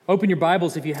Open your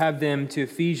Bibles, if you have them, to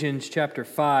Ephesians chapter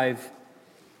 5,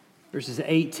 verses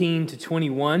 18 to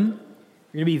 21. We're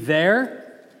going to be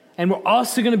there, and we're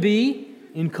also going to be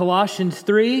in Colossians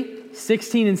 3,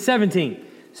 16 and 17.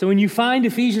 So when you find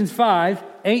Ephesians 5,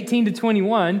 18 to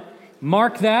 21,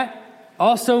 mark that.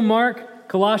 Also mark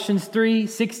Colossians 3,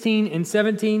 16 and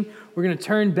 17. We're going to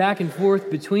turn back and forth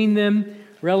between them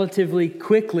relatively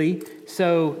quickly.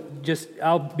 So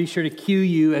I'll be sure to cue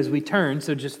you as we turn,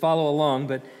 so just follow along.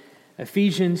 But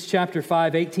Ephesians chapter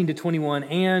 5, 18 to 21,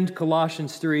 and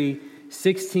Colossians 3,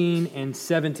 16 and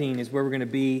 17 is where we're going to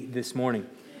be this morning.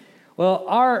 Well,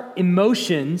 our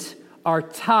emotions are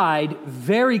tied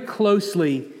very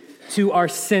closely to our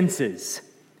senses.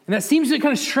 And that seems kind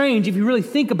of strange if you really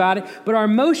think about it, but our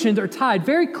emotions are tied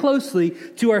very closely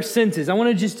to our senses. I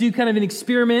want to just do kind of an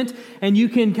experiment, and you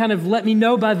can kind of let me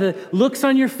know by the looks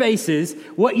on your faces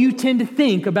what you tend to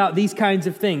think about these kinds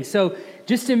of things. So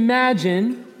just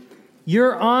imagine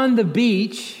you're on the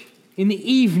beach in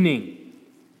the evening.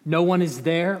 No one is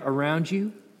there around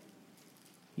you.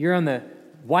 You're on the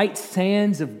white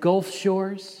sands of Gulf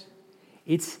shores.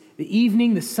 It's the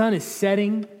evening, the sun is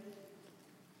setting,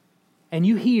 and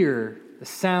you hear the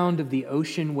sound of the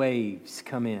ocean waves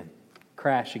come in,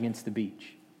 crash against the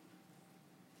beach.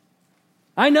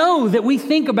 I know that we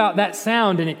think about that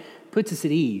sound and it puts us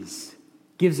at ease,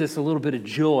 gives us a little bit of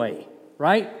joy,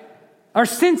 right? Our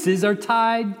senses are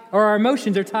tied, or our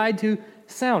emotions are tied to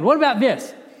sound. What about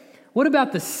this? What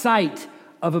about the sight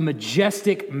of a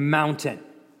majestic mountain?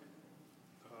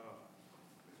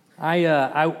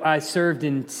 I served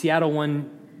in Seattle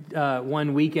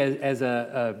one week as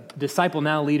a Disciple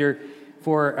Now leader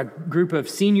for a group of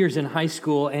seniors in high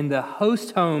school, and the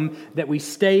host home that we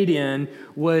stayed in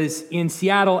was in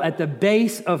Seattle at the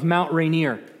base of Mount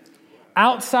Rainier.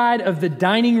 Outside of the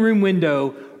dining room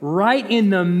window, right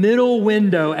in the middle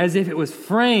window, as if it was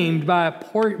framed by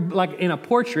like in a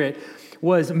portrait,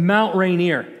 was Mount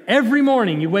Rainier. Every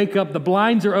morning you wake up, the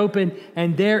blinds are open,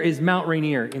 and there is Mount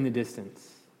Rainier in the distance.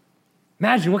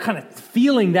 Imagine what kind of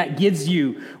feeling that gives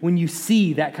you when you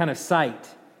see that kind of sight.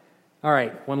 All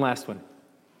right, one last one.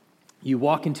 You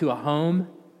walk into a home,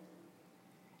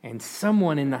 and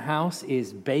someone in the house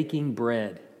is baking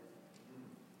bread.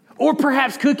 Or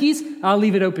perhaps cookies. I'll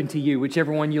leave it open to you,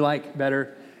 whichever one you like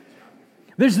better.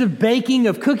 There's the baking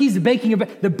of cookies, the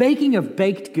baking of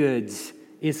baked goods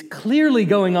is clearly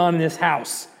going on in this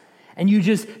house. And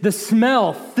the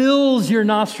smell fills your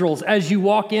nostrils as you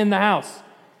walk in the house.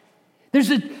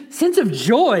 There's a sense of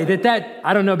joy that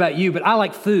I don't know about you, but I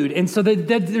like food. And so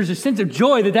there's a sense of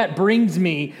joy that brings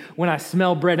me when I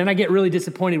smell bread. And I get really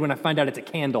disappointed when I find out it's a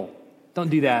candle. Don't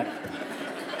do that.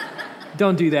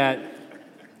 Don't do that.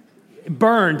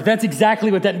 Burned. That's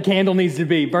exactly what that candle needs to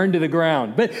be, burned to the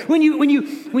ground. But when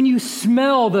you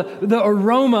smell the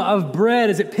aroma of bread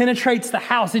as it penetrates the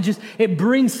house, it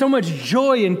brings so much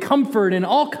joy and comfort and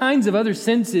all kinds of other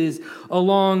senses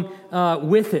along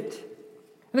with it.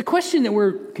 And the question that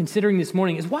we're considering this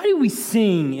morning is, why do we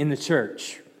sing in the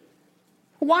church?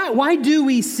 Why do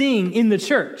we sing in the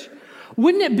church?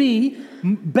 Wouldn't it be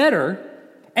better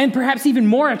and perhaps even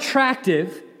more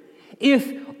attractive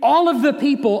if all of the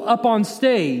people up on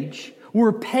stage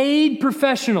were paid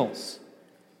professionals,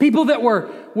 people that were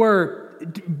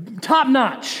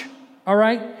top-notch, all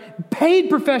right? Paid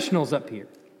professionals up here.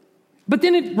 But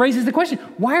then it raises the question,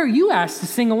 why are you asked to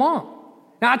sing along?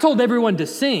 Now, I told everyone to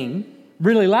sing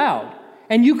really loud,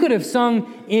 and you could have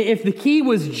sung, if the key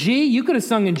was G, you could have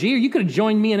sung in G, or you could have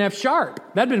joined me in F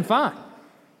sharp. That'd been fine.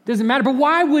 Doesn't matter. But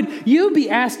why would you be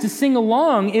asked to sing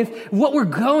along if what we're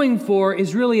going for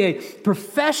is really a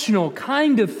professional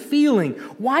kind of feeling?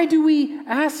 Why do we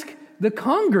ask the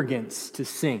congregants to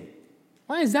sing?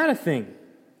 Why is that a thing?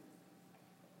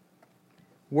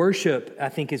 Worship, I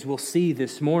think, as we'll see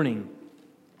this morning,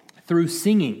 through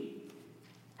singing,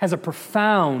 has a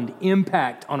profound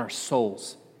impact on our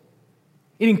souls.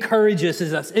 It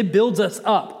encourages us. It builds us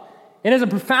up. It has a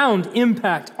profound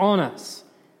impact on us.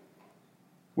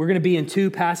 We're going to be in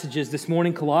two passages this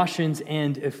morning, Colossians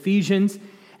and Ephesians.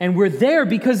 And we're there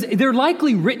because they're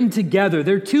likely written together.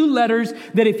 They're two letters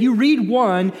that if you read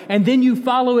one and then you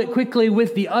follow it quickly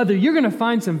with the other, you're going to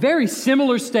find some very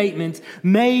similar statements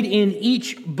made in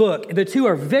each book. The two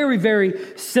are very,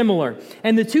 very similar.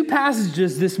 And the two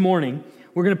passages this morning,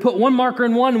 we're going to put one marker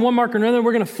in one and one marker in another.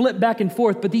 We're going to flip back and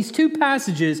forth. But these two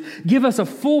passages give us a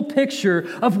full picture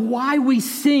of why we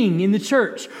sing in the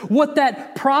church, what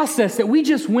that process that we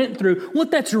just went through,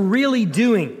 what that's really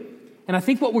doing. And I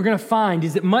think what we're going to find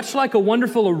is that much like a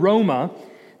wonderful aroma,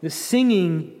 the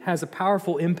singing has a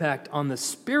powerful impact on the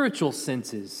spiritual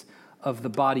senses of the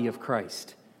body of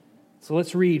Christ. So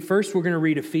let's read. First, we're going to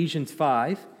read Ephesians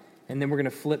 5, and then we're going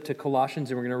to flip to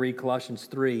Colossians, and we're going to read Colossians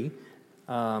 3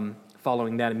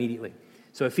 following that immediately.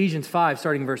 So Ephesians 5,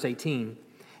 starting in verse 18.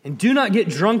 And do not get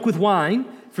drunk with wine,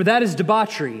 for that is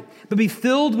debauchery, but be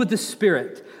filled with the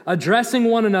Spirit, addressing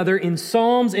one another in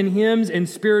psalms and hymns and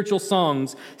spiritual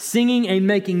songs, singing and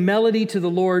making melody to the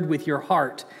Lord with your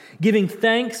heart, giving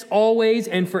thanks always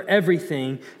and for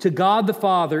everything to God the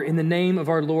Father in the name of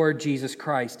our Lord Jesus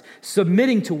Christ,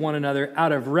 submitting to one another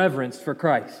out of reverence for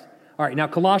Christ. All right, now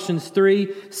Colossians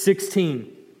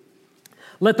 3:16.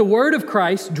 Let the word of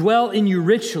Christ dwell in you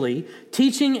richly,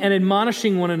 teaching and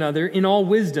admonishing one another in all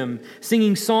wisdom,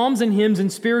 singing psalms and hymns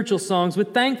and spiritual songs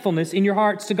with thankfulness in your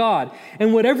hearts to God.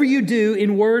 And whatever you do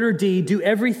in word or deed, do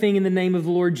everything in the name of the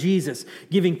Lord Jesus,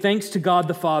 giving thanks to God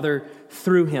the Father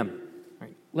through him. All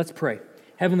right, let's pray.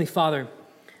 Heavenly Father,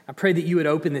 I pray that you would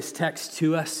open this text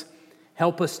to us.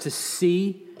 Help us to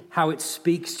see how it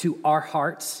speaks to our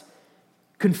hearts.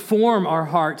 Conform our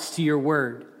hearts to your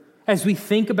word. As we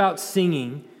think about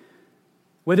singing,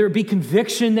 whether it be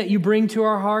conviction that you bring to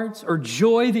our hearts or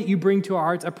joy that you bring to our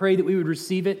hearts, I pray that we would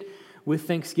receive it with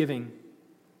thanksgiving.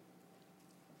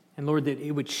 And Lord, that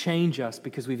it would change us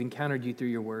because we've encountered you through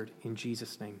your word. In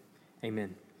Jesus' name,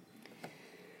 amen.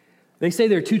 They say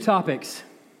there are two topics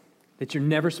that you're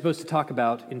never supposed to talk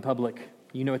about in public.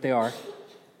 You know what they are: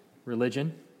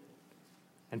 religion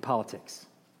and politics.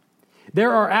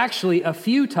 There are actually a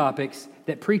few topics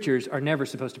that preachers are never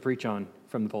supposed to preach on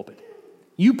from the pulpit.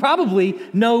 You probably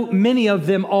know many of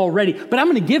them already, but I'm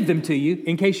going to give them to you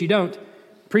in case you don't.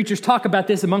 Preachers talk about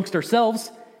this amongst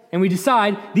ourselves, and we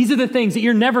decide these are the things that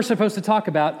you're never supposed to talk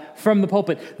about from the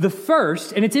pulpit. The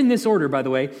first, and it's in this order, by the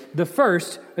way, the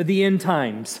first are the end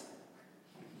times.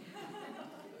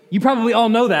 You probably all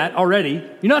know that already.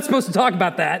 You're not supposed to talk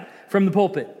about that from the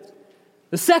pulpit.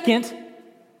 The second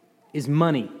is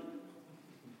money.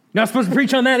 You're not supposed to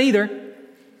preach on that either.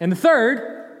 And the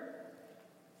third,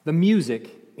 the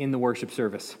music in the worship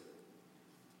service.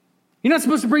 You're not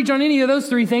supposed to preach on any of those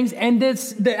three things, and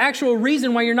that's the actual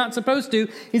reason why you're not supposed to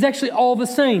is actually all the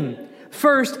same.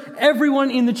 First,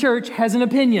 everyone in the church has an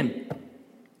opinion.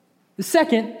 The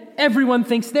second, everyone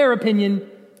thinks their opinion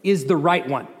is the right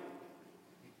one.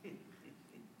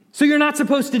 So you're not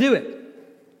supposed to do it.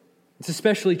 It's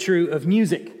especially true of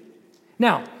music.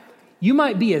 Now, you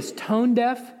might be as tone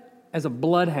deaf as a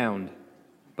bloodhound,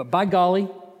 but by golly,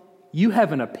 you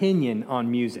have an opinion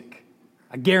on music.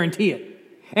 I guarantee it.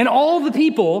 And all the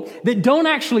people that don't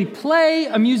actually play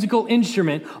a musical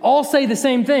instrument all say the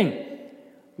same thing.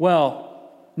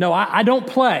 Well, no, I don't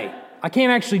play. I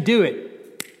can't actually do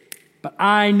it. But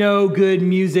I know good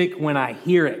music when I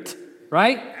hear it.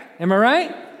 Right? Am I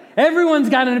right? Everyone's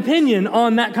got an opinion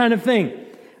on that kind of thing.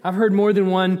 I've heard more than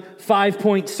one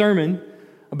 5-point sermon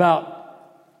about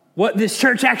what this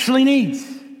church actually needs.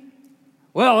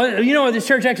 Well, you know what this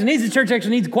church actually needs? This church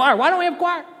actually needs a choir. Why don't we have a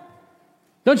choir?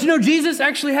 Don't you know Jesus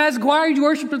actually has a choir? You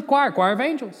worship with a choir of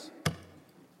angels.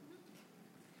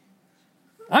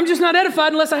 I'm just not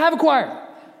edified unless I have a choir.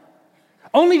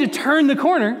 Only to turn the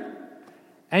corner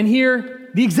and hear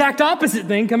the exact opposite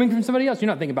thing coming from somebody else. You're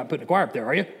not thinking about putting a choir up there,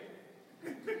 are you?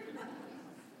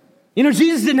 You know,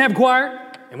 Jesus didn't have a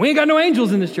choir, and we ain't got no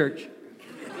angels in this church.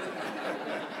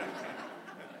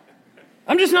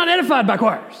 I'm just not edified by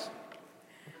choirs.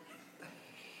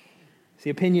 See,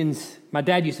 opinions, my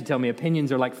dad used to tell me,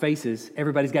 opinions are like faces.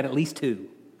 Everybody's got at least two,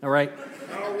 all right?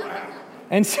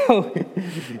 And so,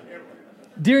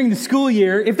 during the school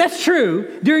year, if that's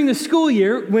true, during the school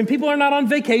year, when people are not on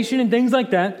vacation and things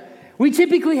like that, we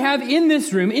typically have in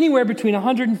this room anywhere between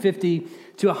 150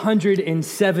 to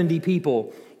 170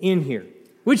 people in here,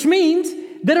 which means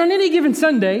that on any given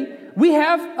Sunday, we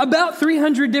have about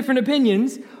 300 different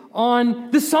opinions on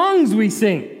the songs we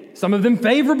sing. Some of them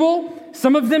favorable,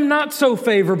 some of them not so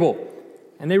favorable.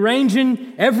 And they range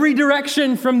in every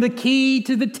direction from the key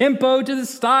to the tempo to the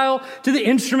style to the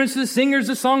instruments to the singers,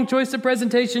 the song choice, the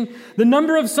presentation, the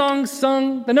number of songs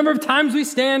sung, the number of times we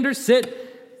stand or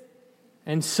sit,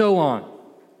 and so on.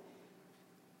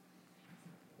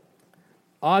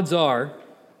 Odds are,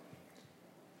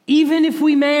 even if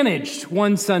we managed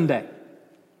one Sunday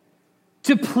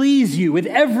to please you with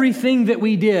everything that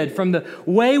we did, from the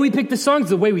way we picked the songs,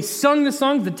 the way we sung the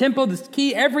songs, the tempo, the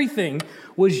key, everything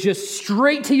was just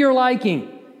straight to your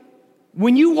liking.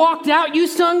 When you walked out, you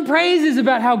sung praises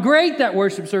about how great that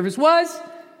worship service was.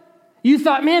 You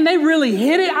thought, man, they really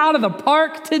hit it out of the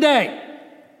park today.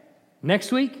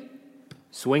 Next week,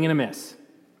 swing and a miss.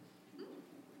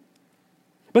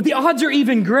 But the odds are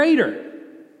even greater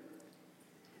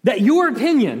that your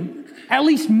opinion, at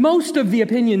least most of the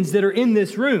opinions that are in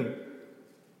this room,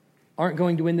 aren't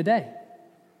going to win the day.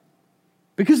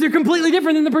 Because they're completely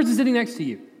different than the person sitting next to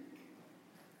you.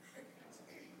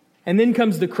 And then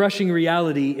comes the crushing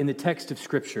reality in the text of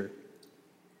Scripture,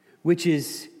 which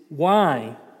is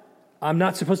why I'm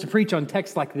not supposed to preach on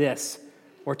texts like this,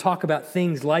 or talk about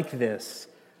things like this,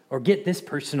 or get this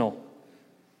personal.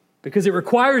 Because it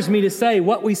requires me to say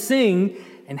what we sing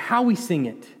and how we sing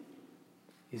it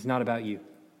is not about you.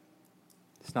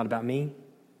 It's not about me.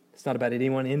 It's not about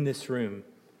anyone in this room.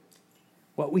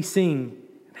 What we sing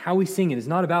and how we sing it is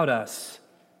not about us.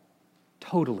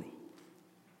 Totally.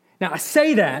 Now, I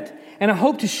say that, and I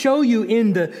hope to show you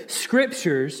in the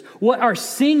Scriptures what our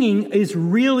singing is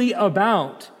really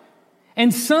about.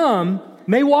 And some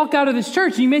may walk out of this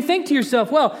church, and you may think to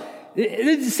yourself, well,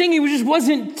 the singing just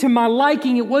wasn't to my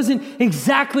liking. It wasn't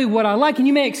exactly what I like. And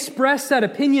you may express that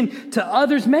opinion to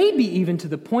others, maybe even to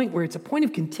the point where it's a point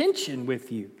of contention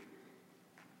with you.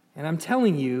 And I'm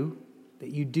telling you that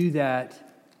you do that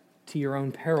to your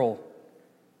own peril.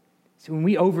 So when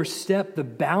we overstep the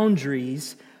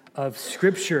boundaries of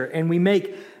Scripture and we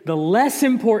make the less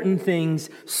important things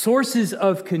sources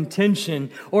of contention,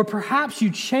 or perhaps you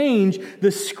change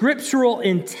the scriptural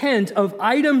intent of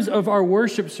items of our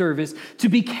worship service to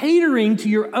be catering to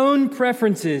your own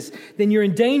preferences, then you're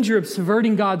in danger of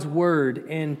subverting God's word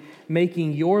and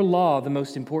making your law the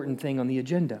most important thing on the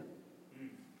agenda.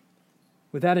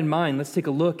 With that in mind, let's take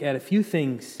a look at a few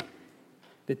things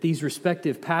that these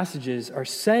respective passages are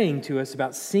saying to us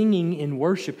about singing in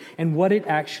worship and what it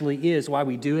actually is, why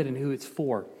we do it, and who it's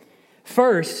for.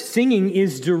 First, singing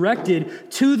is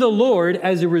directed to the Lord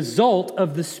as a result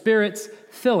of the Spirit's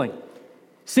filling.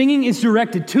 Singing is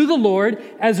directed to the Lord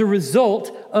as a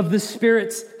result of the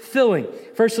Spirit's filling.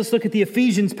 First, let's look at the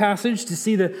Ephesians passage to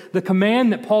see the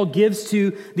command that Paul gives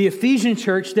to the Ephesian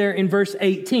church there in verse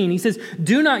 18. He says,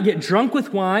 "Do not get drunk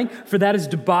with wine, for that is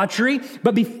debauchery,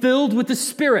 but be filled with the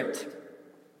Spirit."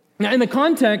 Now, in the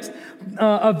context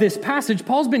of this passage,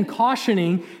 Paul's been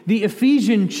cautioning the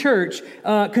Ephesian church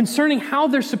concerning how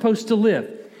they're supposed to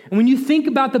live. And when you think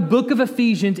about the book of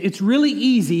Ephesians, it's really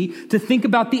easy to think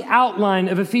about the outline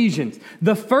of Ephesians.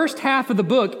 The first half of the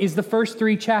book is the first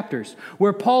 3 chapters,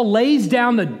 where Paul lays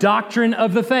down the doctrine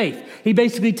of the faith. He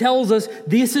basically tells us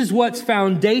this is what's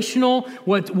foundational,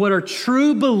 what are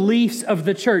true beliefs of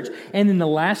the church. And in the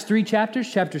last 3 chapters,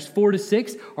 chapters 4 to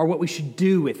 6, are what we should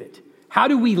do with it. How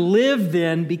do we live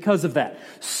then because of that?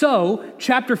 So,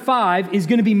 chapter 5 is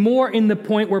going to be more in the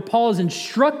point where Paul is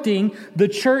instructing the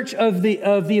church of the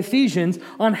Ephesians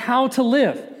on how to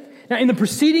live. Now, in the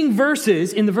preceding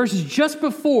verses, in the verses just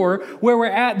before where we're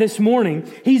at this morning,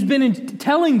 he's been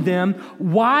telling them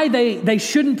why they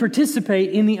shouldn't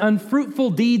participate in the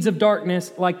unfruitful deeds of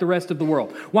darkness like the rest of the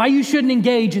world. Why you shouldn't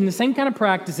engage in the same kind of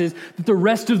practices that the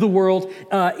rest of the world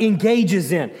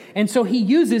engages in. And so he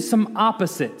uses some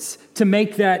opposites to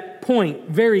make that point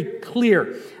very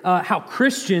clear, how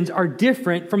Christians are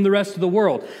different from the rest of the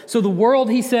world. So the world,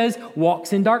 he says,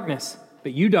 walks in darkness,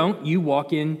 but you don't. You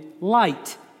walk in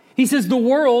light. He says the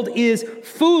world is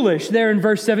foolish there in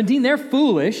verse 17. They're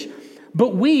foolish,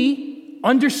 but we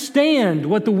understand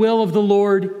what the will of the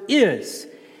Lord is.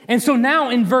 And so now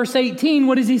in verse 18,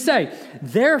 what does he say?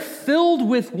 They're filled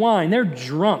with wine. They're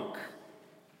drunk,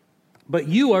 but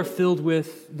you are filled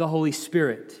with the Holy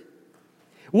Spirit.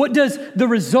 What's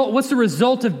the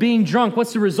result of being drunk?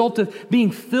 What's the result of being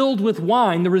filled with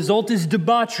wine? The result is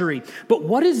debauchery. But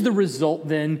what is the result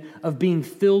then of being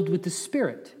filled with the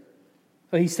Spirit?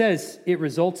 Well, he says it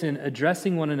results in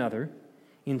addressing one another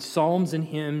in psalms and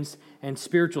hymns and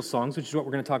spiritual songs, which is what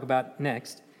we're going to talk about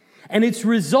next. And it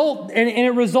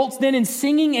results then in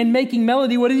singing and making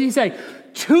melody. What does he say?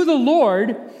 To the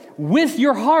Lord with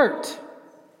your heart.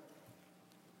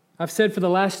 I've said for the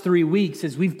last 3 weeks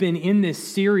as we've been in this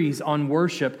series on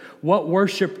worship, what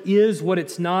worship is, what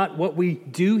it's not, what we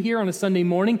do here on a Sunday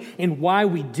morning, and why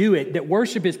we do it, that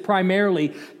worship is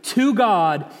primarily to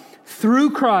God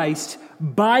through Christ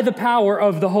by the power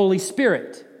of the Holy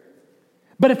Spirit.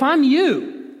 But if I'm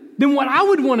you, then what I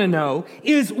would want to know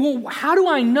is, well, how do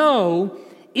I know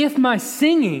if my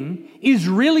singing is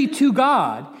really to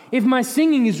God, if my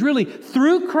singing is really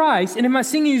through Christ, and if my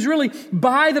singing is really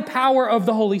by the power of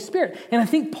the Holy Spirit? And I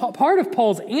think part of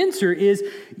Paul's answer is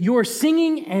your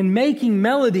singing and making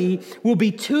melody will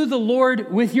be to the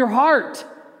Lord with your heart.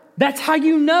 That's how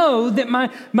you know that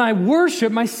my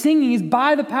worship, my singing is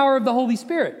by the power of the Holy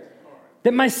Spirit.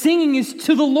 That my singing is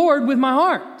to the Lord with my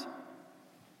heart.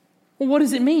 Well, what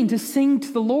does it mean to sing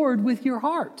to the Lord with your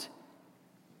heart?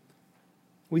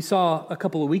 We saw a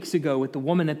couple of weeks ago with the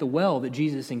woman at the well that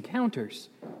Jesus encounters.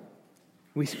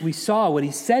 We saw what he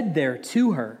said there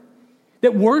to her.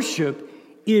 That worship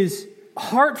is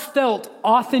heartfelt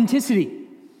authenticity.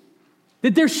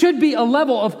 That there should be a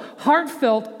level of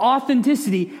heartfelt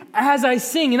authenticity as I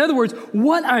sing. In other words,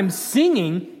 what I'm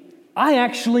singing, I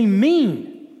actually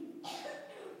mean.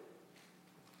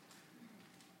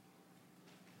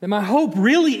 That my hope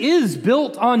really is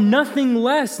built on nothing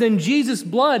less than Jesus'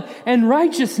 blood and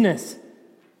righteousness.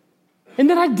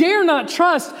 And that I dare not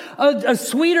trust a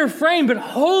sweeter frame, but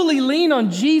wholly lean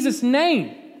on Jesus'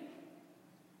 name.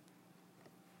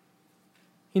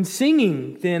 In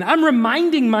singing, then, I'm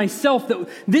reminding myself that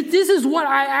this is what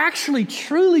I actually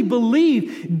truly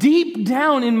believe deep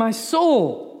down in my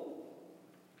soul.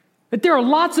 That there are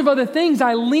lots of other things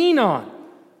I lean on.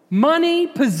 Money,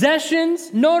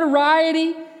 possessions,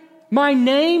 notoriety, my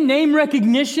name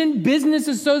recognition, business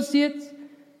associates,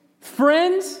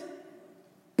 friends,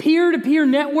 peer-to-peer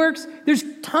networks. There's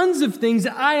tons of things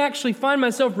that I actually find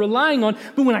myself relying on.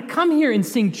 But when I come here and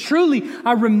sing truly,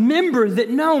 I remember that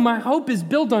no, my hope is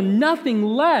built on nothing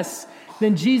less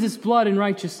than Jesus' blood and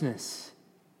righteousness.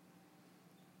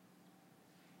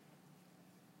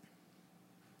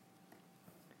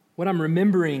 What I'm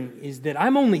remembering is that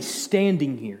I'm only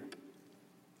standing here,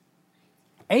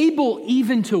 able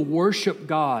even to worship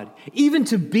God, even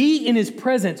to be in His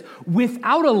presence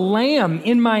without a lamb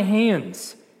in my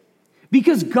hands.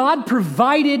 Because God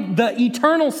provided the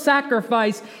eternal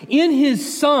sacrifice in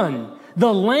His Son,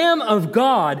 the Lamb of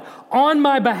God, on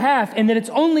my behalf, and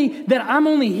that I'm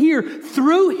only here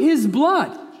through His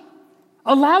blood,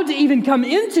 allowed to even come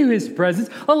into His presence,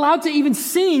 allowed to even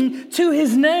sing to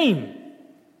His name.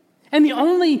 And the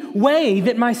only way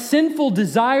that my sinful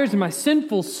desires and my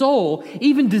sinful soul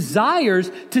even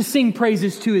desires to sing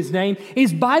praises to His name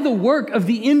is by the work of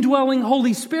the indwelling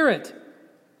Holy Spirit,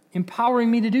 empowering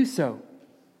me to do so.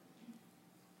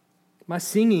 My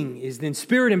singing is then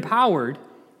Spirit-empowered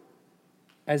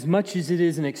as much as it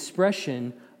is an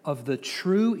expression of the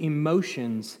true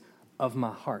emotions of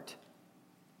my heart.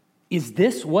 Is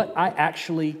this what I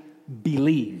actually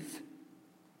believe?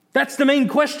 That's the main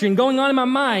question going on in my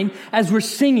mind as we're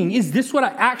singing. Is this what I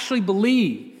actually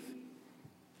believe?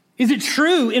 Is it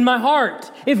true in my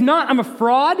heart? If not, I'm a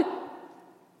fraud.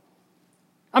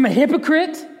 I'm a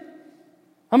hypocrite.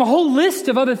 I'm a whole list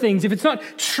of other things if it's not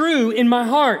true in my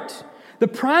heart. The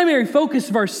primary focus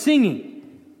of our singing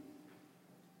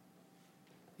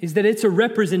is that it's a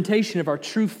representation of our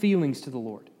true feelings to the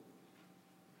Lord.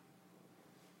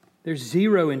 There's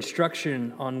zero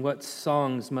instruction on what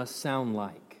songs must sound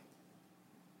like.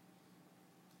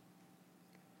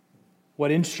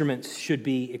 What instruments should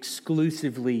be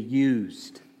exclusively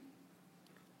used.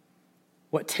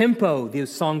 What tempo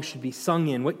those songs should be sung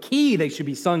in. What key they should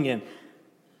be sung in.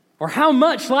 Or how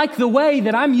much like the way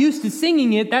that I'm used to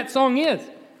singing it, that song is.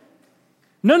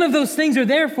 None of those things are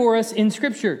there for us in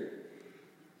Scripture.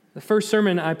 The first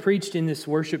sermon I preached in this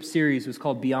worship series was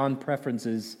called Beyond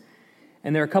Preferences.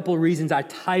 And there are a couple of reasons I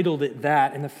titled it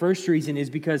that. And the first reason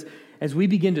is because as we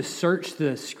begin to search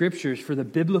the Scriptures for the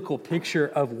biblical picture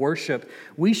of worship,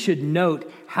 we should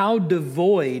note how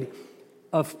devoid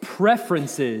of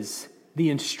preferences the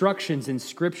instructions in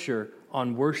Scripture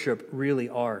on worship really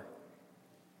are.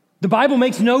 The Bible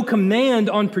makes no command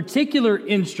on particular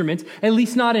instruments, at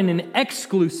least not in an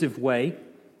exclusive way.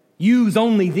 Use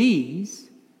only these.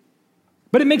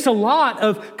 But it makes a lot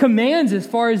of commands as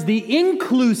far as the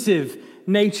inclusive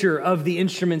nature of the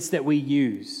instruments that we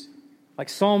use. Like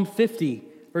Psalm 50,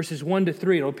 verses 1 to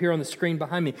 3. It'll appear on the screen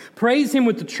behind me. Praise Him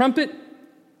with the trumpet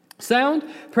sound.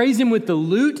 Praise Him with the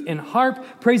lute and harp.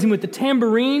 Praise Him with the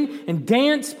tambourine and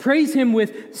dance. Praise Him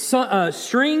with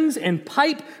strings and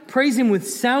pipe. Praise Him with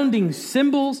sounding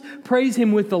cymbals. Praise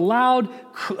Him with the loud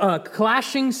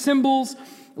clashing cymbals.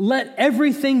 Let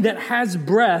everything that has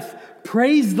breath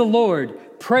praise the Lord.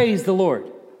 Praise the Lord.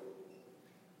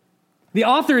 The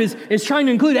author is trying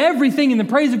to include everything in the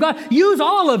praise of God. Use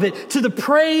all of it to the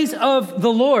praise of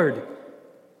the Lord.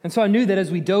 And so I knew that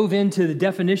as we dove into the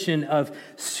definition of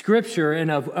Scripture and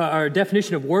of our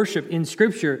definition of worship in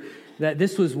Scripture, that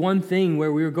this was one thing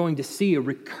where we were going to see a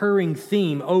recurring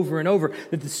theme over and over,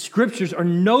 that the Scriptures are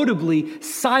notably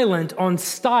silent on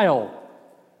style.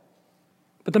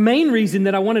 But the main reason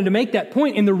that I wanted to make that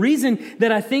point, and the reason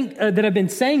that I think that I've been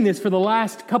saying this for the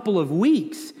last couple of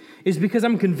weeks, is because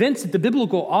I'm convinced that the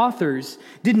biblical authors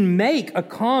didn't make a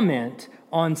comment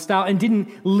on style and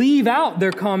didn't leave out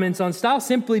their comments on style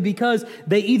simply because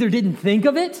they either didn't think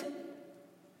of it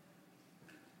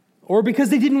or because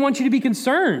they didn't want you to be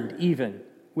concerned even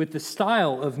with the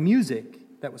style of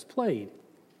music that was played.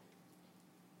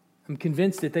 I'm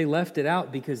convinced that they left it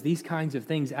out because these kinds of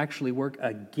things actually work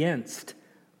against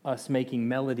us making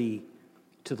melody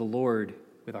to the Lord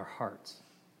with our hearts.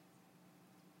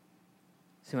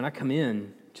 See, when I come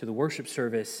in to the worship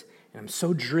service and I'm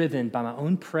so driven by my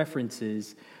own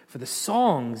preferences for the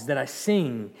songs that I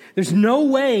sing, there's no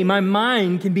way my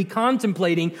mind can be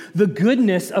contemplating the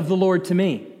goodness of the Lord to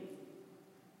me.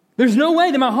 There's no way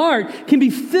that my heart can be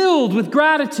filled with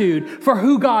gratitude for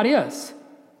who God is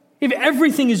if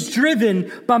everything is driven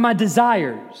by my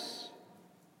desires.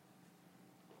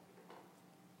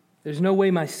 There's no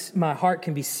way my heart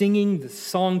can be singing the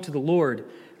song to the Lord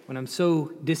when I'm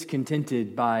so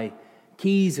discontented by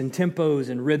keys and tempos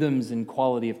and rhythms and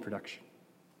quality of production.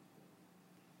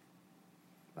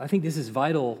 I think this is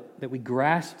vital that we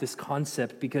grasp this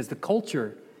concept because the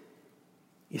culture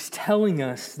is telling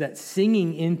us that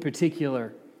singing in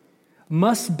particular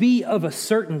must be of a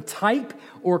certain type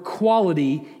or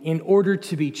quality in order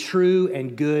to be true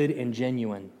and good and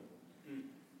genuine.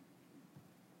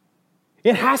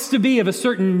 It has to be of a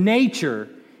certain nature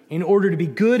in order to be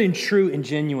good and true and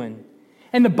genuine.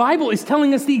 And the Bible is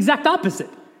telling us the exact opposite.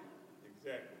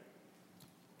 Exactly.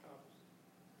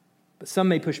 But some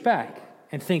may push back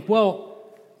and think, well,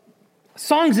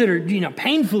 songs that are,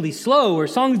 painfully slow, or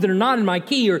songs that are not in my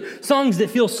key, or songs that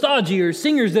feel stodgy, or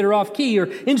singers that are off key, or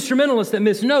instrumentalists that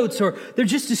miss notes, or they're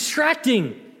just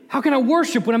distracting. How can I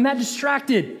worship when I'm that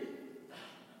distracted?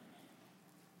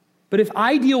 But if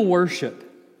ideal worship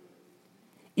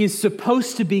is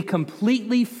supposed to be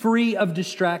completely free of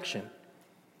distraction,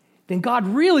 then God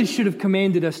really should have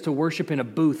commanded us to worship in a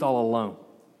booth all alone.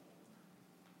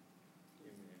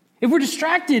 If we're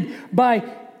distracted by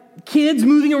kids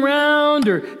moving around,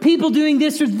 or people doing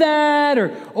this or that,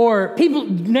 or people,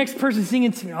 next person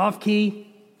singing off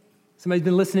key. Somebody's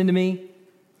been listening to me.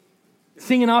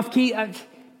 Singing off key.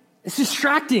 It's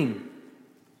distracting.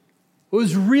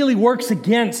 It really works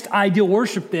against ideal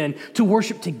worship then, to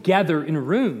worship together in a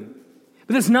room.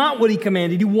 But that's not what he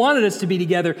commanded. He wanted us to be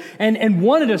together and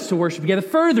wanted us to worship together.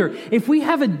 Further, if we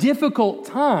have a difficult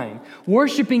time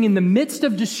worshiping in the midst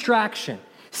of distraction,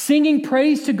 singing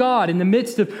praise to God in the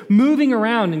midst of moving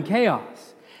around in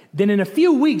chaos, then in a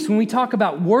few weeks when we talk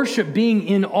about worship being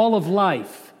in all of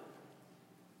life,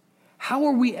 how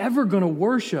are we ever going to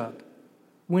worship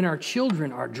when our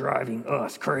children are driving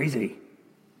us crazy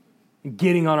and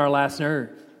getting on our last nerve?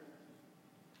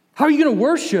 How are you going to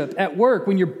worship at work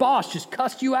when your boss just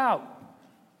cussed you out?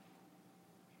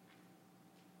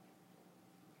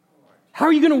 How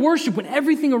are you going to worship when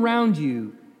everything around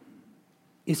you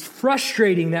is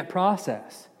frustrating that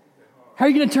process? How are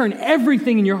you going to turn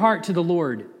everything in your heart to the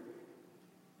Lord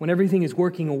when everything is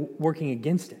working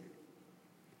against it?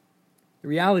 The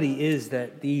reality is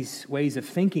that these ways of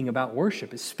thinking about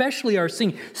worship, especially our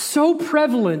singing, so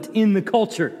prevalent in the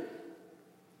culture,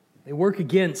 they work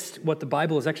against what the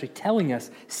Bible is actually telling us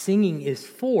singing is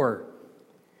for.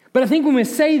 But I think when we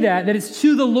say that it's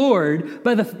to the Lord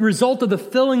by the result of the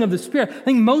filling of the Spirit, I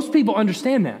think most people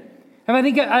understand that. And I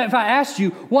think if I asked you,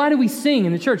 why do we sing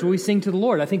in the church? Well, we sing to the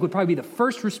Lord. I think would probably be the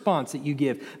first response that you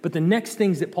give. But the next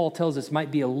things that Paul tells us might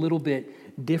be a little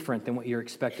bit different than what you're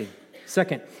expecting.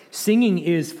 Second, singing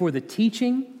is for the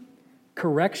teaching,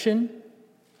 correction,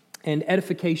 and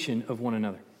edification of one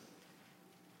another.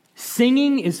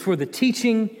 Singing is for the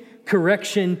teaching,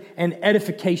 correction, and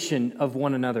edification of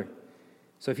one another.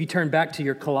 So if you turn back to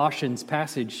your Colossians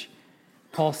passage,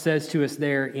 Paul says to us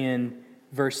there in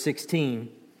verse 16,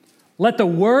 let the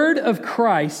word of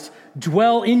Christ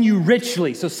dwell in you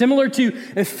richly. So similar to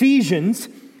Ephesians,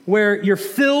 where you're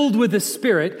filled with the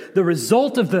Spirit, the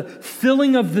result of the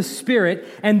filling of the Spirit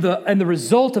and the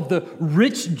result of the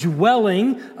rich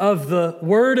dwelling of the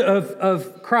word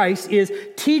of Christ is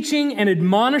teaching and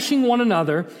admonishing one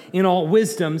another in all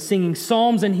wisdom, singing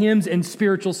psalms and hymns and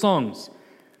spiritual songs.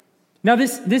 Now,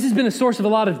 this has been a source of a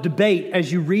lot of debate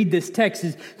as you read this text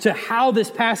as to how this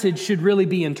passage should really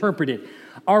be interpreted.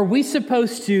 Are we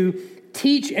supposed to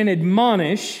teach and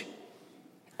admonish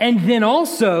and then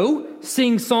also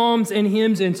sing psalms and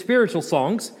hymns and spiritual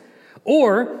songs?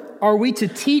 Or are we to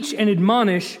teach and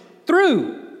admonish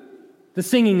through the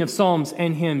singing of psalms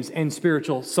and hymns and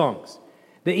spiritual songs?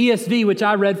 The ESV, which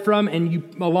I read from,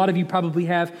 and a lot of you probably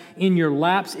have in your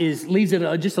laps, leaves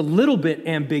it just a little bit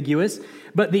ambiguous.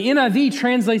 But the NIV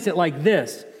translates it like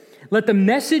this: let the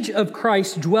message of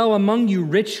Christ dwell among you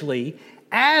richly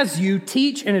as you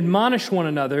teach and admonish one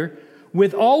another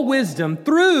with all wisdom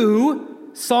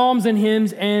through psalms and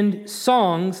hymns and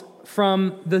songs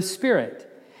from the Spirit.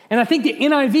 And I think the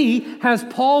NIV has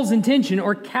Paul's intention,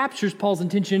 or captures Paul's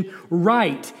intention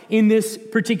right in this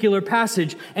particular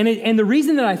passage. And the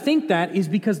reason that I think that is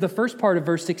because the first part of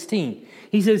verse 16,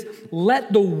 he says,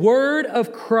 let the word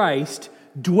of Christ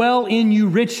dwell in you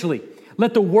richly.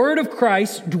 Let the word of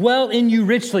Christ dwell in you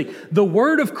richly. The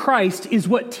word of Christ is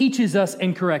what teaches us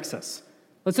and corrects us.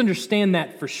 Let's understand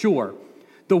that for sure.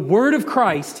 The word of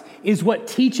Christ is what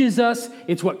teaches us,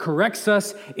 it's what corrects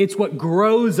us, it's what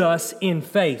grows us in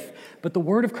faith. But the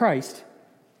word of Christ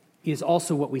is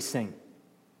also what we sing.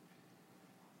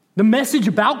 The message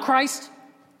about Christ,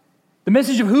 the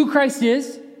message of who Christ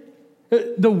is,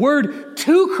 the word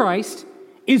to Christ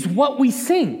is what we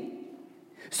sing.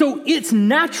 So it's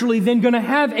naturally then going to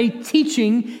have a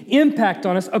teaching impact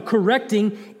on us, a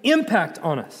correcting impact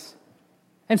on us.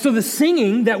 And so the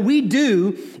singing that we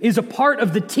do is a part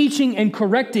of the teaching and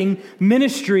correcting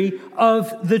ministry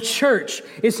of the church.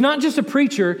 It's not just a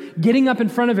preacher getting up in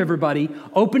front of everybody,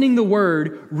 opening the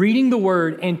word, reading the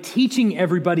word, and teaching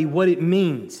everybody what it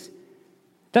means.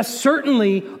 That's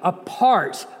certainly a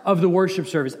part of the worship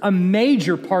service, a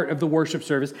major part of the worship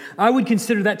service. I would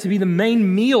consider that to be the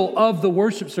main meal of the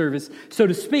worship service, so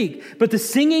to speak. But the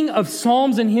singing of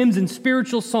psalms and hymns and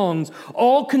spiritual songs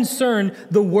all concern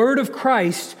the word of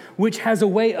Christ, which has a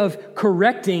way of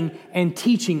correcting and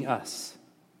teaching us.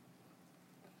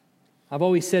 I've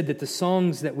always said that the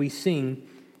songs that we sing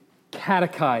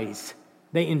catechize,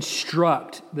 they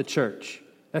instruct the church.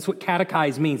 That's what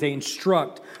catechize means. They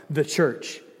instruct the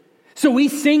church. So we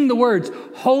sing the words,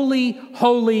 holy,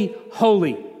 holy,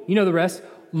 holy. You know the rest.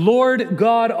 Lord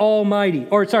God Almighty.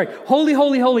 Holy,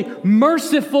 holy, holy,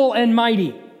 merciful and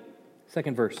mighty.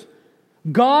 Second verse.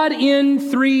 God in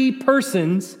three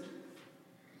persons,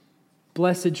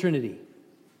 blessed Trinity.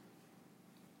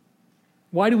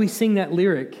 Why do we sing that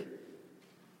lyric?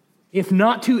 If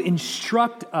not to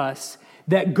instruct us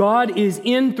that God is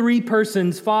in three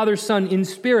persons, Father, Son, in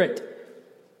Spirit.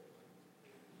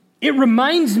 It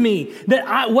reminds me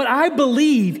that what I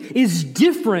believe is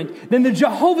different than the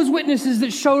Jehovah's Witnesses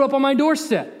that showed up on my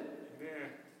doorstep.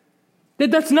 Amen.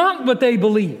 That's not what they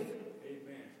believe.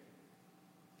 Amen.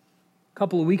 A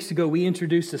couple of weeks ago, we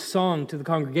introduced a song to the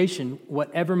congregation,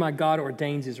 Whatever My God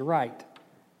Ordains Is Right.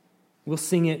 We'll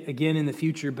sing it again in the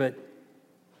future, but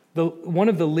one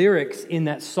of the lyrics in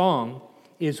that song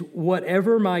is,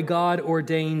 whatever my God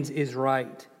ordains is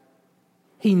right.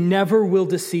 He never will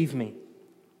deceive me.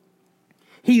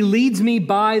 He leads me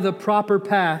by the proper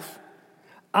path.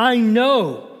 I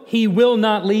know he will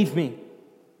not leave me.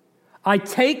 I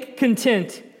take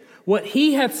content what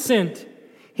he hath sent.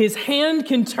 His hand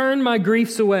can turn my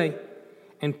griefs away.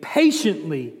 And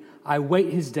patiently I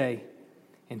wait his day.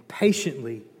 And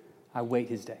patiently I wait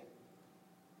his day.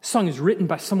 The song is written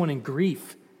by someone in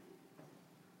grief.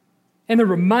 And they're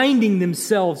reminding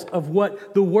themselves of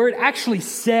what the word actually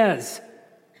says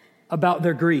about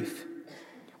their grief.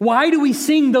 Why do we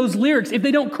sing those lyrics if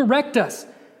they don't correct us?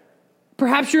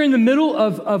 Perhaps you're in the middle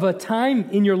of a time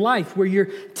in your life where you're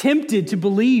tempted to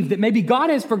believe that maybe God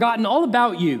has forgotten all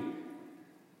about you.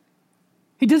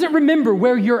 He doesn't remember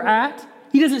where you're at.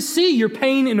 He doesn't see your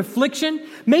pain and affliction.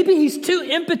 Maybe he's too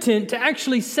impotent to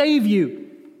actually save you.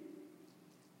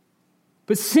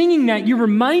 But singing that, you're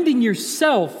reminding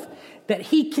yourself that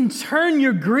he can turn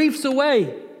your griefs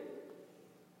away.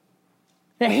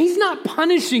 That he's not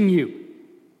punishing you.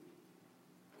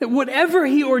 That whatever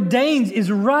he ordains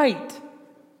is right.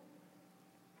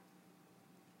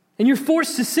 And you're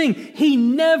forced to sing, he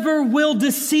never will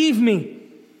deceive me.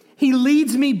 He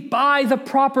leads me by the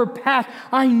proper path.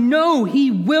 I know he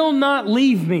will not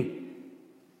leave me.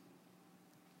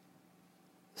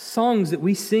 Songs that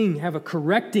we sing have a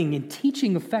correcting and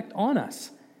teaching effect on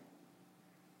us.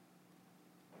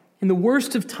 In the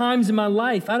worst of times in my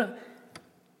life,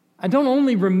 I don't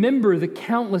only remember the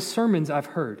countless sermons I've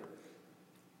heard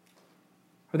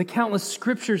or the countless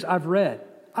scriptures I've read.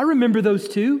 I remember those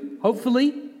too,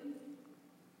 hopefully.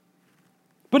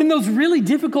 But in those really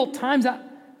difficult times,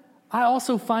 I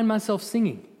also find myself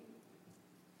singing.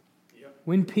 Yep.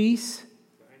 When peace,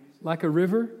 like a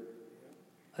river,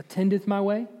 attendeth my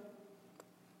way,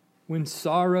 when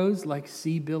sorrows like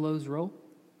sea billows roll.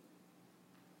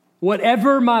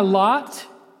 Whatever my lot,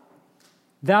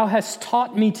 thou hast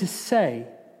taught me to say,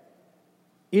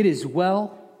 it is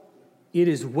well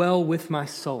with my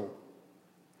soul.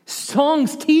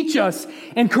 Songs teach us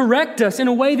and correct us in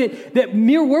a way that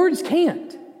mere words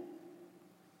can't.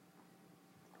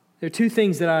 There are two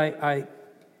things that I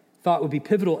thought would be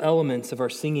pivotal elements of our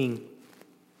singing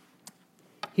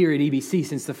here at EBC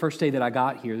since the first day that I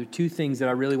got here. There are two things that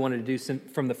I really wanted to do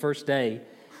from the first day.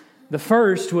 The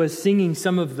first was singing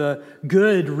some of the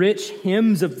good, rich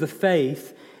hymns of the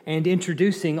faith and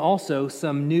introducing also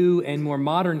some new and more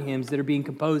modern hymns that are being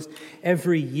composed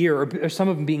every year, or some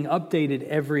of them being updated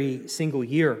every single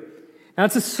year. Now,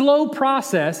 it's a slow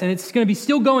process, and it's going to be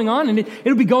still going on, and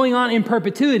it'll be going on in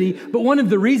perpetuity. But one of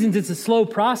the reasons it's a slow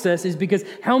process is because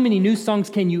how many new songs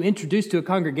can you introduce to a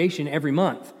congregation every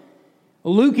month?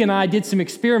 Luke and I did some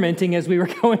experimenting as we were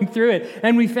going through it,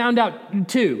 and we found out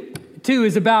two. Two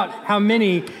is about how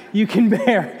many you can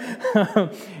bear.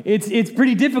 It's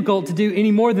pretty difficult to do any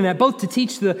more than that, both to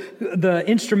teach the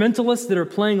instrumentalists that are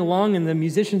playing along and the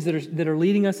musicians that are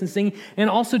leading us in singing, and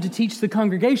also to teach the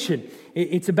congregation.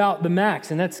 It's about the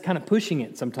max, and that's kind of pushing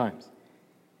it sometimes.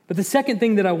 But the second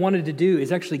thing that I wanted to do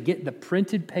is actually get the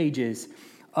printed pages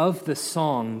of the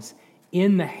songs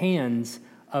in the hands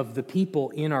of the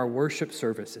people in our worship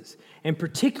services, and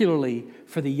particularly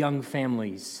for the young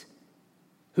families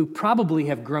who probably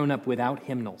have grown up without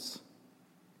hymnals,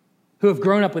 who have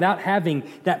grown up without having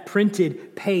that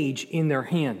printed page in their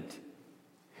hand.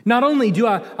 Not only do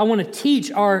I want to teach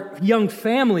our young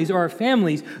families or our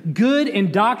families good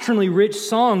and doctrinally rich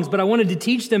songs, but I wanted to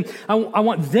teach them, I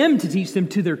want them to teach them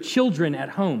to their children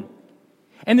at home.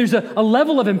 And there's a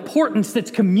level of importance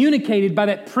that's communicated by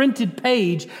that printed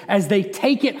page as they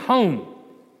take it home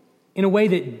in a way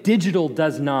that digital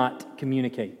does not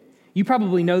communicate. You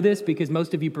probably know this because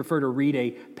most of you prefer to read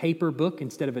a paper book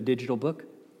instead of a digital book,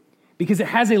 because it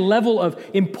has a level of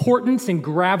importance and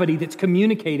gravity that's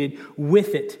communicated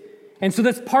with it. And so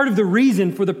that's part of the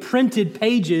reason for the printed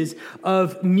pages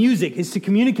of music is to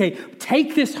communicate.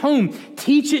 Take this home,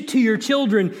 teach it to your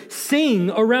children,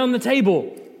 sing around the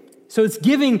table. So it's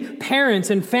giving parents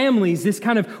and families this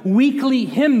kind of weekly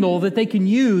hymnal that they can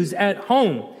use at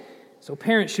home. So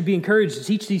parents should be encouraged to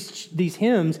teach these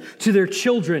hymns to their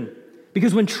children.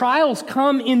 Because when trials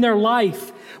come in their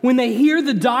life, when they hear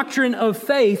the doctrine of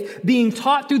faith being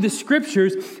taught through the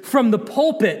scriptures from the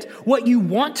pulpit, what you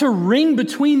want to ring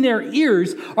between their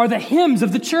ears are the hymns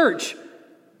of the church.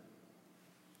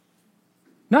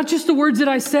 Not just the words that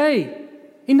I say,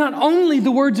 and not only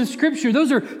the words of scripture.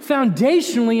 Those are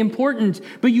foundationally important,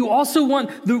 but you also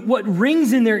want what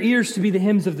rings in their ears to be the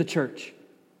hymns of the church.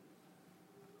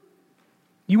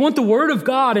 You want the word of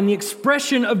God and the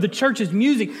expression of the church's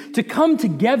music to come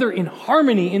together in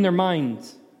harmony in their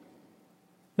minds.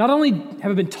 Not only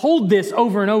have I been told this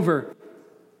over and over,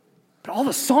 but all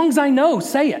the songs I know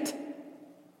say it.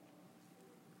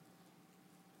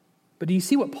 But do you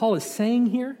see what Paul is saying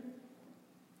here?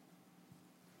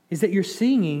 Is that your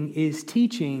singing is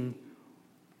teaching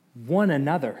one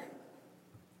another.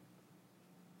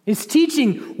 It's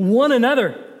teaching one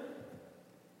another.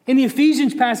 In the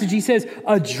Ephesians passage, he says,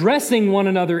 addressing one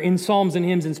another in psalms and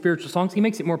hymns and spiritual songs. He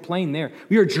makes it more plain there.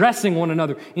 We are addressing one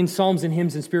another in psalms and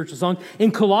hymns and spiritual songs.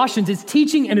 In Colossians, it's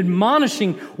teaching and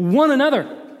admonishing one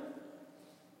another.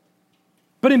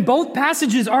 But in both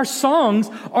passages, our songs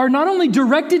are not only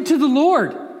directed to the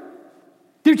Lord,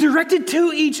 they're directed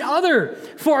to each other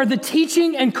for the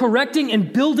teaching and correcting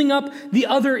and building up the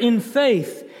other in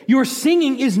faith. Your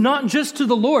singing is not just to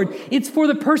the Lord, it's for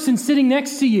the person sitting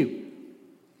next to you.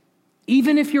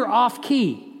 Even if you're off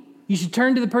key, you should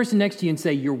turn to the person next to you and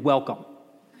say, "You're welcome."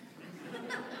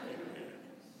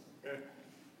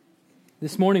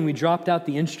 This morning we dropped out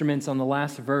the instruments on the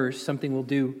last verse, something we'll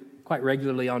do quite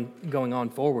regularly going on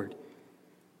forward.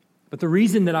 But the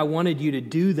reason that I wanted you to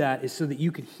do that is so that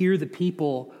you could hear the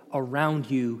people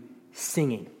around you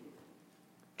singing.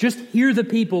 Just hear the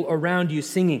people around you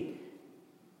singing.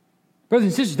 Brothers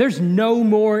and sisters, there's no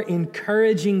more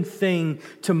encouraging thing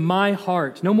to my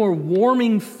heart, no more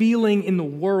warming feeling in the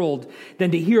world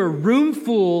than to hear a room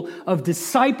full of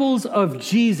disciples of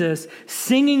Jesus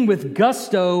singing with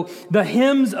gusto the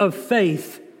hymns of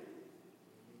faith.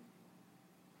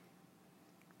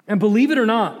 And believe it or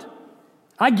not,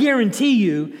 I guarantee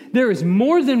you there is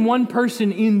more than one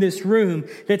person in this room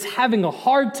that's having a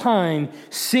hard time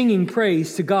singing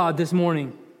praise to God this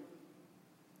morning.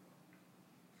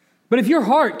 But if your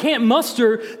heart can't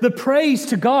muster the praise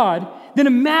to God, then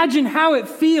imagine how it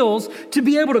feels to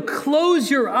be able to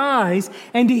close your eyes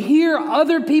and to hear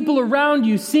other people around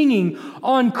you singing,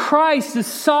 "On Christ, the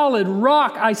solid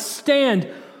rock I stand."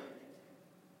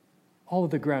 All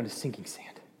of the ground is sinking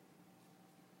sand.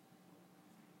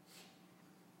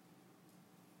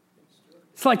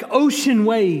 It's like ocean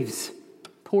waves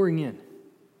pouring in.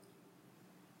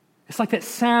 It's like that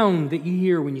sound that you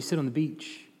hear when you sit on the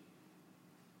beach.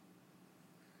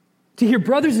 To hear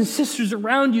brothers and sisters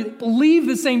around you that believe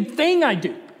the same thing I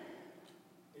do.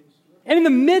 And in the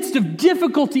midst of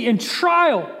difficulty and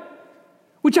trial,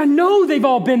 which I know they've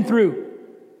all been through,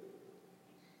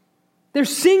 they're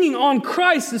singing, "On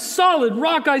Christ, the solid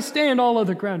rock I stand, all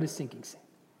other ground is sinking sand."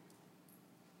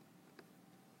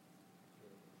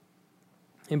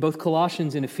 In both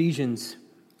Colossians and Ephesians,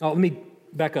 let me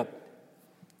back up.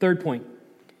 Third point,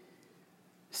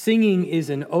 singing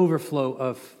is an overflow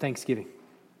of thanksgiving.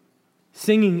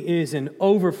 Singing is an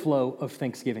overflow of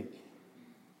thanksgiving.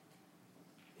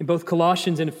 In both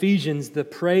Colossians and Ephesians, the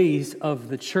praise of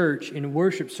the church in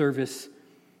worship service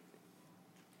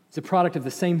is a product of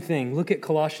the same thing. Look at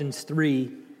Colossians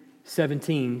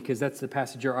 3:17, because that's the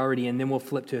passage you're already in, then we'll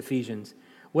flip to Ephesians.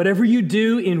 Whatever you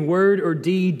do in word or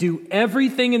deed, do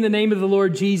everything in the name of the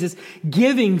Lord Jesus,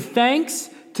 giving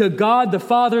thanks to God the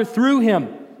Father through him.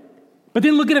 But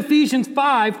then look at Ephesians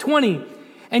 5:20,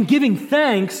 and giving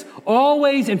thanks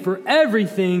always and for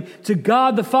everything to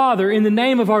God the Father in the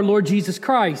name of our Lord Jesus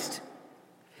Christ.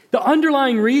 The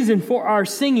underlying reason for our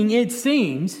singing, it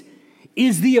seems,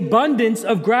 is the abundance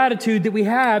of gratitude that we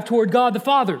have toward God the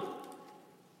Father.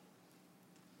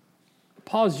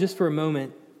 Pause just for a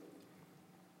moment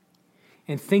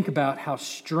and think about how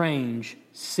strange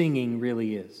singing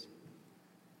really is.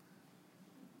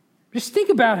 Just think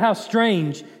about how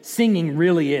strange singing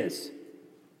really is.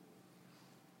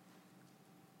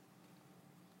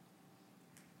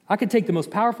 I could take the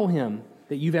most powerful hymn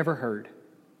that you've ever heard,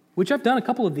 which I've done a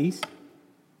couple of these,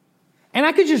 and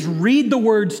I could just read the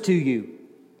words to you.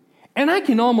 And I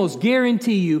can almost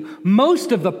guarantee you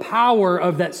most of the power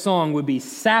of that song would be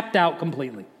sapped out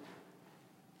completely.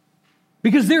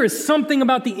 Because there is something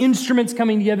about the instruments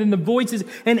coming together and the voices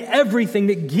and everything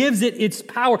that gives it its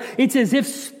power. It's as if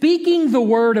speaking the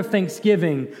word of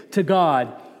thanksgiving to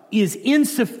God is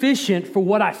insufficient for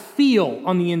what I feel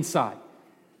on the inside.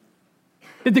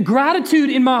 That the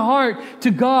gratitude in my heart to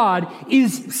God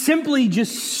is simply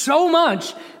just so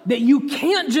much that you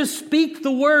can't just speak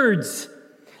the words.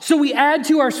 So we add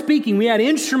to our speaking. We add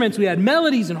instruments, we add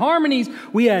melodies and harmonies,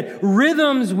 we add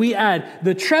rhythms, we add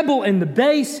the treble and the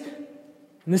bass.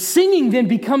 And the singing then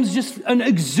becomes just an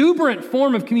exuberant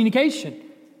form of communication.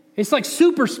 It's like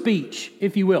super speech,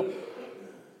 if you will.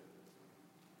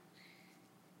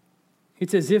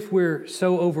 It's as if we're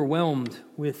so overwhelmed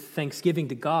with thanksgiving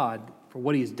to God for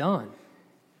what he has done,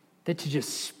 that to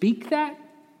just speak that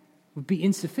would be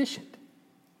insufficient.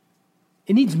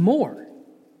 It needs more.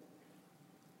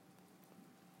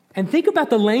 And think about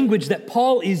the language that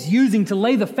Paul is using to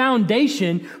lay the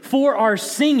foundation for our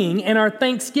singing and our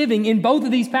thanksgiving in both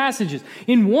of these passages.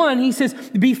 In one, he says,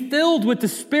 be filled with the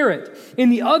Spirit. In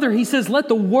the other, he says, let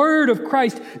the word of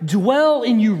Christ dwell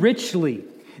in you richly.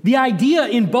 The idea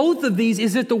in both of these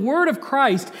is that the word of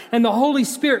Christ and the Holy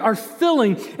Spirit are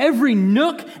filling every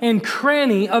nook and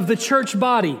cranny of the church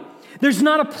body. There's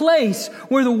not a place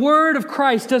where the word of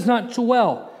Christ does not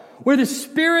dwell, where the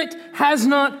Spirit has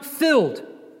not filled,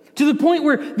 to the point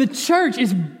where the church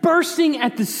is bursting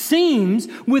at the seams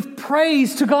with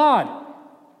praise to God.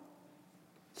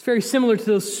 It's very similar to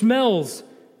those smells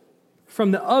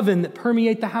from the oven that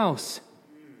permeate the house.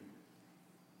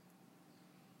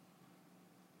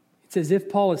 It's as if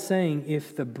Paul is saying,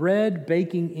 if the bread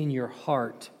baking in your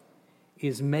heart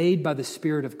is made by the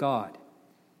Spirit of God,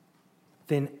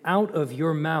 then out of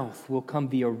your mouth will come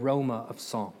the aroma of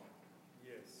song.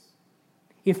 Yes.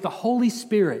 If the Holy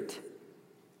Spirit,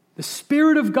 the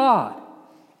Spirit of God,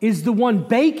 is the one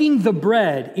baking the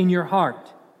bread in your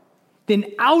heart, then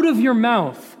out of your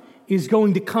mouth is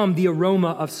going to come the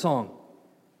aroma of song.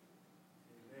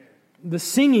 Amen. The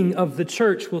singing of the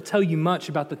church will tell you much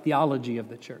about the theology of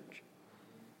the church,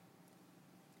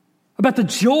 about the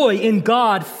joy in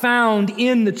God found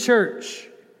in the church.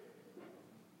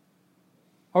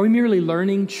 Are we merely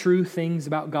learning true things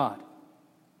about God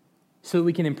so that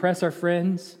we can impress our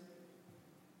friends?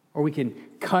 Or we can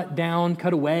cut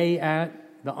away at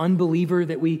the unbeliever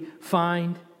that we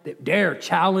find that dare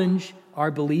challenge our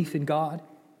belief in God?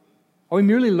 Are we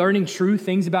merely learning true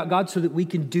things about God so that we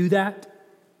can do that?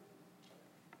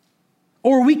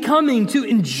 Or are we coming to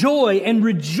enjoy and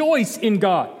rejoice in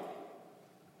God?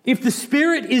 If the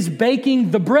Spirit is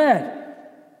baking the bread,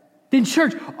 then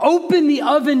church, open the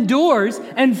oven doors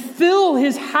and fill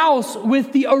his house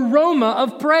with the aroma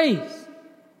of praise.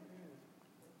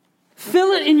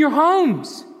 Fill it in your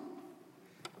homes,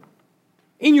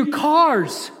 in your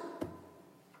cars,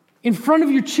 in front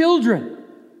of your children.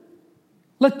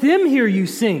 Let them hear you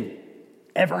sing,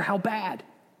 ever how bad.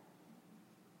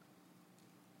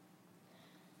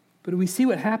 But we see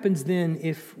what happens then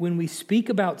if when we speak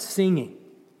about singing,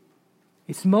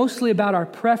 it's mostly about our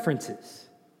preferences.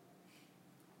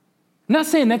 I'm not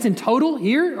saying that's in total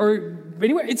here or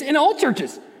anywhere. It's in all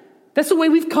churches. That's the way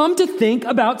we've come to think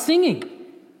about singing.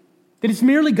 That it's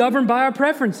merely governed by our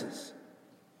preferences.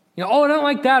 Oh, I don't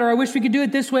like that, or I wish we could do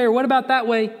it this way, or what about that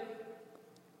way?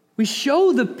 We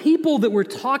show the people that we're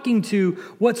talking to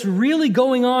what's really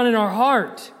going on in our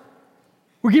heart.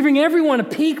 We're giving everyone a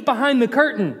peek behind the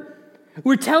curtain.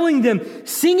 We're telling them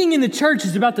singing in the church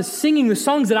is about singing the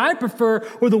songs that I prefer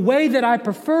or the way that I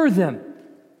prefer them.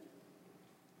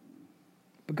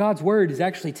 But God's word is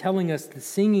actually telling us the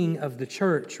singing of the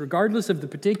church, regardless of the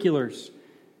particulars,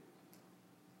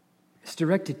 is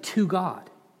directed to God.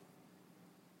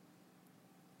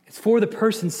 It's for the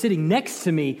person sitting next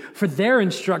to me for their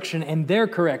instruction and their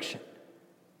correction.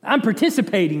 I'm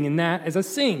participating in that as I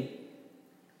sing.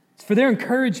 It's for their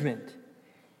encouragement.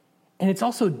 And it's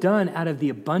also done out of the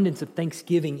abundance of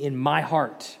thanksgiving in my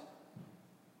heart.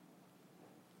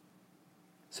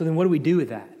 So then what do we do with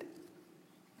that?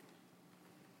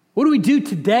 What do we do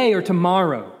today or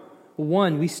tomorrow? Well,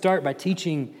 one, we start by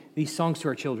teaching these songs to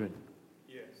our children.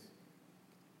 Yes.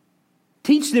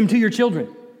 Teach them to your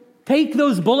children. Take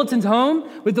those bulletins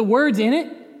home with the words in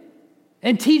it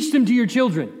and teach them to your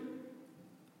children.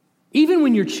 Even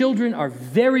when your children are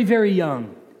very, very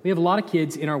young. We have a lot of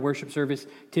kids in our worship service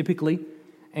typically.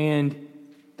 And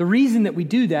the reason that we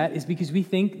do that is because we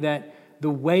think that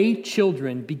the way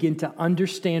children begin to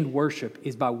understand worship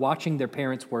is by watching their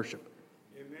parents worship.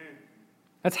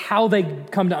 That's how they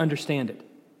come to understand it,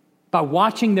 by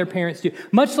watching their parents do.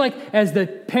 Much like as the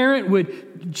parent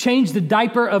would change the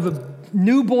diaper of a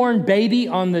newborn baby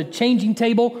on the changing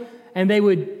table, and they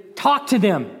would talk to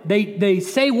them. They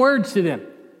say words to them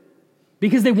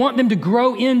because they want them to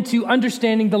grow into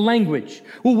understanding the language.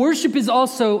 Well, worship is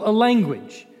also a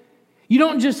language. You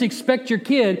don't just expect your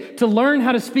kid to learn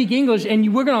how to speak English, and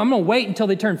I'm going to wait until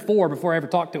they turn 4 before I ever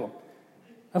talk to them.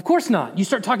 Of course not. You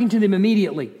start talking to them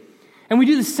immediately. And we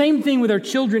do the same thing with our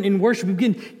children in worship. We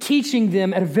begin teaching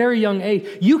them at a very young age.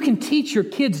 You can teach your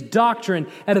kids doctrine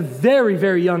at a very,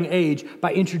 very young age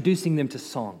by introducing them to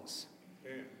songs.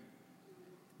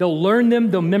 They'll learn them,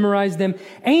 they'll memorize them.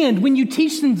 And when you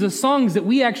teach them the songs that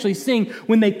we actually sing,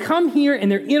 when they come here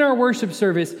and they're in our worship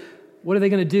service, what are they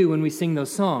going to do when we sing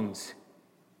those songs?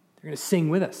 They're going to sing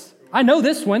with us. I know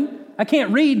this one. I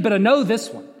can't read, but I know this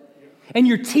one. And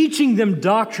you're teaching them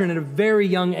doctrine at a very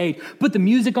young age. Put the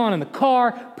music on in the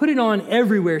car, put it on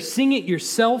everywhere, sing it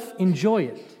yourself, enjoy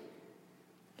it.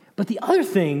 But the other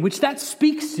thing, which that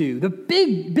speaks to, the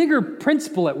bigger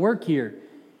principle at work here,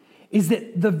 is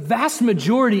that the vast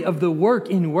majority of the work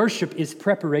in worship is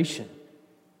preparation.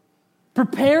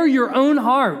 Prepare your own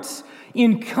hearts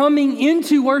in coming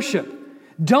into worship.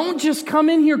 Don't just come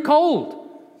in here cold.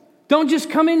 Don't just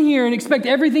come in here and expect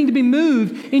everything to be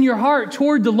moved in your heart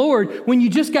toward the Lord when you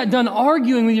just got done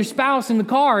arguing with your spouse in the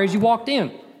car as you walked in.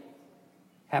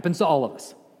 Happens to all of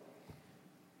us.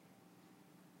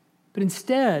 But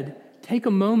instead, take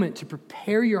a moment to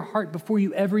prepare your heart before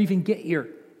you ever even get here.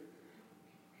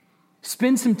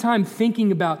 Spend some time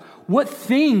thinking about what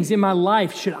things in my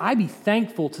life should I be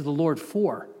thankful to the Lord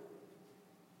for?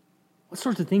 What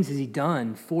sorts of things has He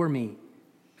done for me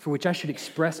for which I should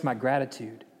express my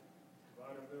gratitude?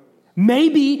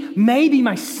 Maybe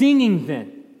my singing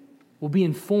then will be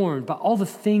informed by all the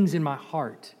things in my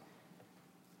heart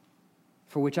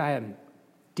for which I am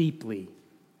deeply,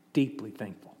 deeply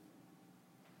thankful.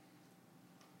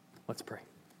 Let's pray.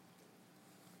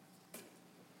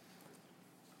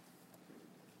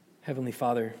 Heavenly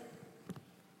Father,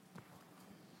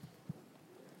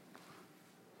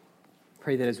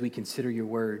 pray that as we consider your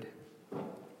word,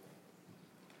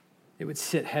 it would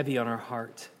sit heavy on our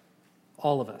heart,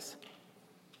 all of us.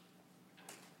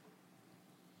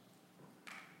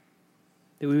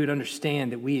 That we would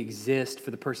understand that we exist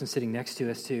for the person sitting next to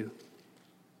us too.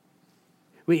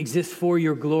 We exist for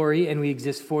your glory, and we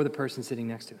exist for the person sitting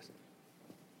next to us.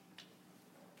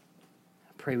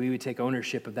 I pray we would take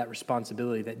ownership of that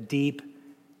responsibility, that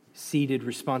deep-seated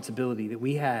responsibility that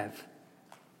we have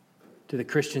to the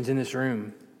Christians in this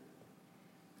room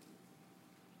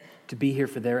to be here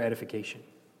for their edification,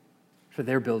 for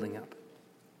their building up,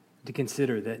 to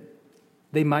consider that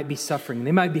they might be suffering.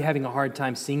 They might be having a hard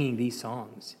time singing these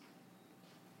songs.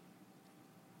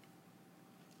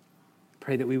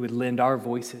 Pray that we would lend our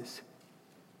voices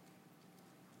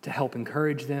to help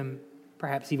encourage them,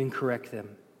 perhaps even correct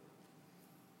them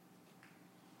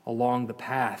along the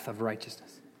path of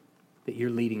righteousness that you're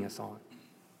leading us on.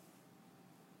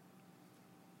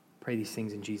 Pray these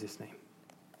things in Jesus' name.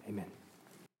 Amen.